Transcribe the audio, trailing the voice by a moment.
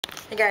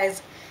Hey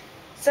guys,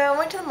 so I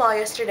went to the mall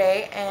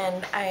yesterday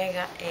and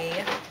I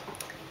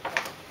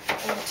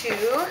went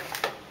to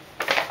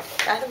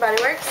Bath and Body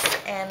Works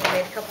and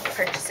made a couple of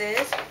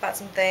purchases, bought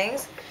some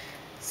things.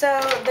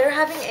 So they're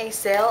having a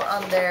sale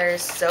on their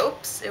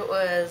soaps. It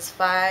was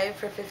 5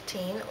 for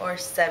 15 or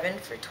 7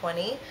 for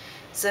 20.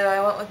 So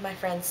I went with my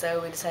friends,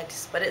 so we decided to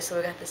split it, so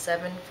we got the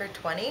 7 for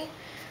 20.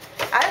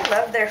 I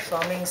love their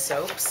foaming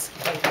soaps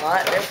a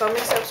lot. Their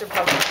foaming soaps are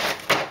probably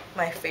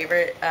my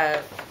favorite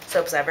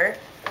soaps ever.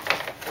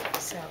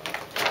 So,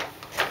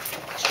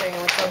 I'll show you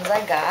which ones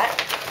I got.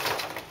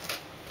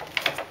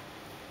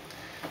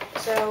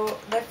 So,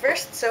 the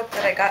first soap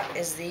that I got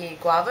is the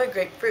Guava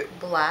Grapefruit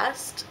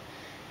Blast.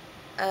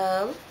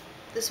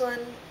 This one,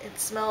 it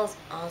smells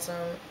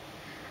awesome.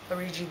 I'll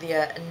read you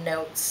the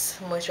notes.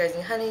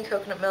 Moisturizing honey,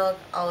 coconut milk,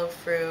 olive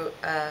fruit,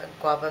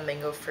 guava,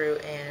 mango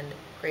fruit, and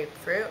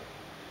grapefruit.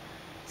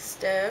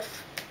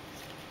 Stiff.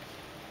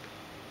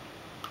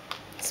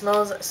 It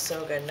smells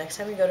so good. Next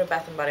time you go to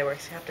Bath and Body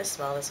Works, you have to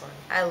smell this one.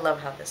 I love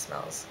how this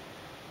smells.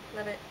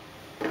 Love it.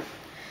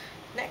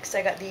 Next,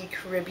 I got the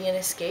Caribbean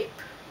Escape.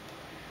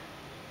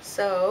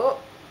 So,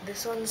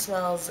 this one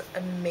smells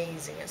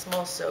amazing. It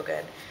smells so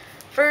good.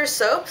 For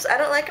soaps, I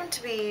don't like them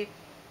to be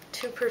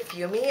too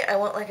perfumey. I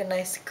want like a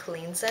nice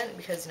clean scent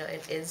because, you know,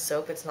 it is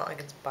soap. It's not like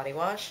it's body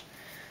wash.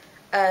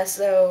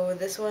 So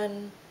this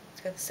one,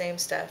 it's got the same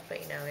stuff,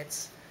 but you know,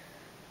 it's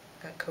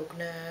got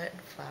coconut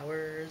and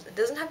flowers. It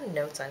doesn't have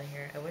notes on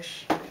here. I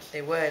wish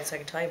they would so I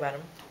could tell you about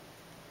them.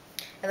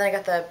 And then I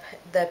got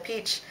the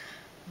peach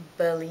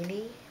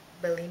Bellini.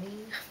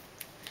 It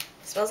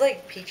smells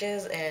like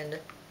peaches and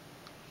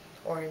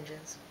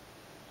oranges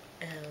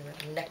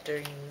and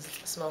nectarines.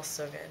 It smells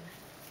so good.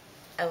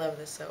 I love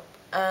this soap.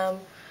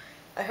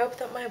 I hope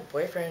that my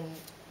boyfriend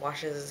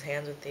washes his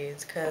hands with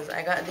these because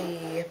I got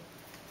the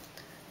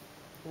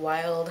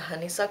wild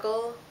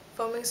honeysuckle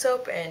foaming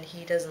soap and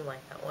he doesn't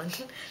like that one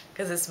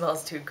because it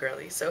smells too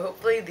girly. So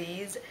hopefully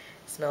these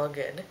smell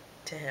good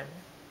to him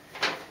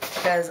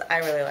because I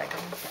really like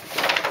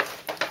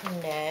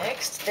them.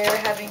 Next, they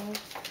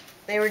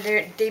were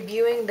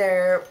debuting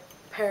their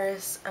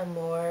Paris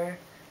Amour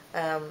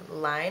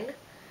line.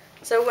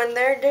 So when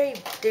they're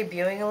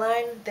debuting a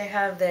line, they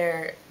have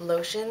their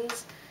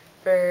lotions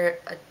for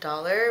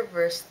 $1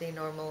 versus the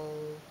normal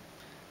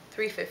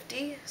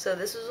 $3.50. So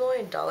this was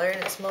only $1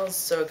 and it smells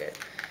so good.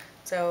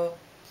 So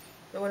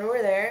when we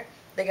were there,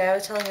 the guy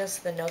was telling us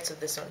the notes of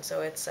this one.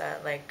 So it's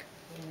like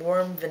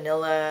warm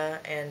vanilla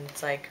and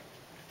it's like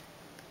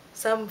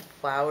some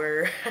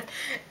flower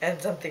and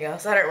something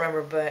else. I don't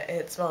remember, but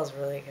it smells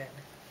really good.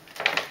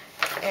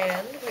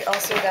 And we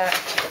also got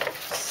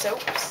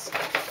soaps.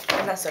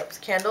 Not soaps,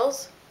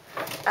 candles.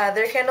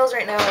 Their candles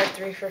right now are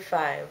 3 for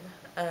 $5.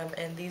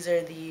 And these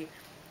are the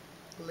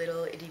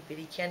little itty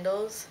bitty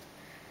candles.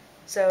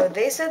 So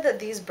they said that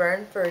these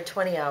burn for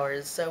 20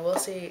 hours, so we'll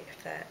see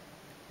if that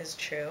is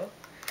true.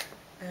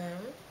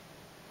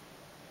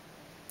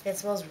 It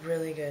smells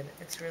really good.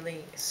 It's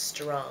really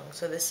strong.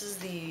 So this is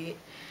the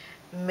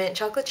mint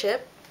chocolate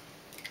chip.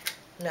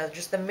 No,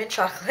 just the mint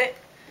chocolate.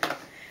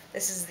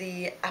 This is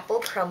the apple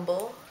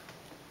crumble.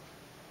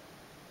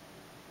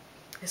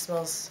 It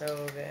smells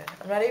so good.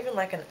 I'm not even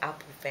like an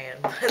apple fan,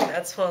 but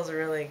that smells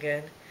really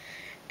good.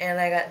 And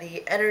I got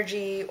the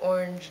Energy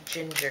Orange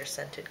Ginger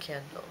scented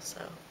candle,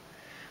 so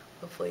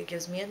hopefully it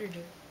gives me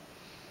energy.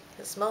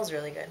 It smells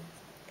really good.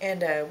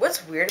 And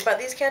what's weird about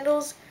these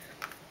candles,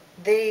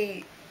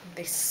 they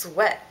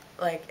sweat.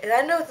 Like,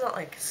 I know it's not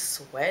like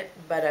sweat,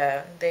 but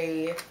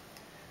they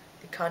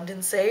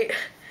condensate.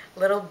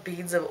 Little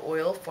beads of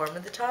oil form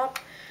at the top.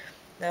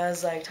 And I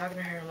was like talking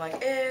to her, I'm like,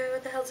 ew,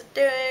 what the hell's it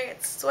doing?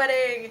 It's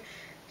sweating.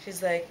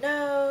 She's like,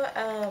 no,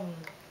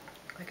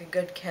 like a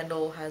good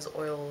candle has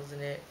oils in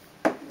it.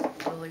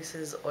 It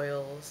releases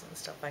oils and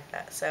stuff like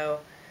that. So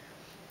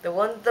the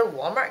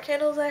Walmart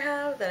candles I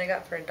have that I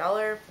got for $1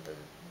 for the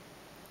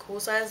cool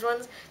sized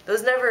ones,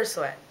 those never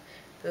sweat.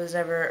 Those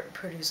never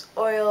produce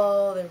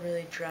oil. They're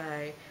really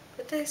dry,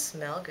 but they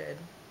smell good.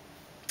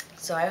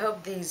 So I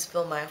hope these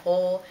fill my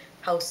whole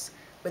house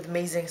with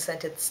amazing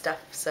scented stuff,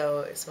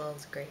 so it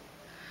smells great.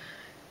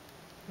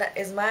 That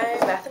is my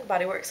Bath and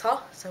Body Works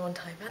haul, so I want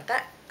to tell you about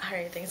that.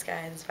 Alright, thanks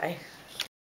guys, bye.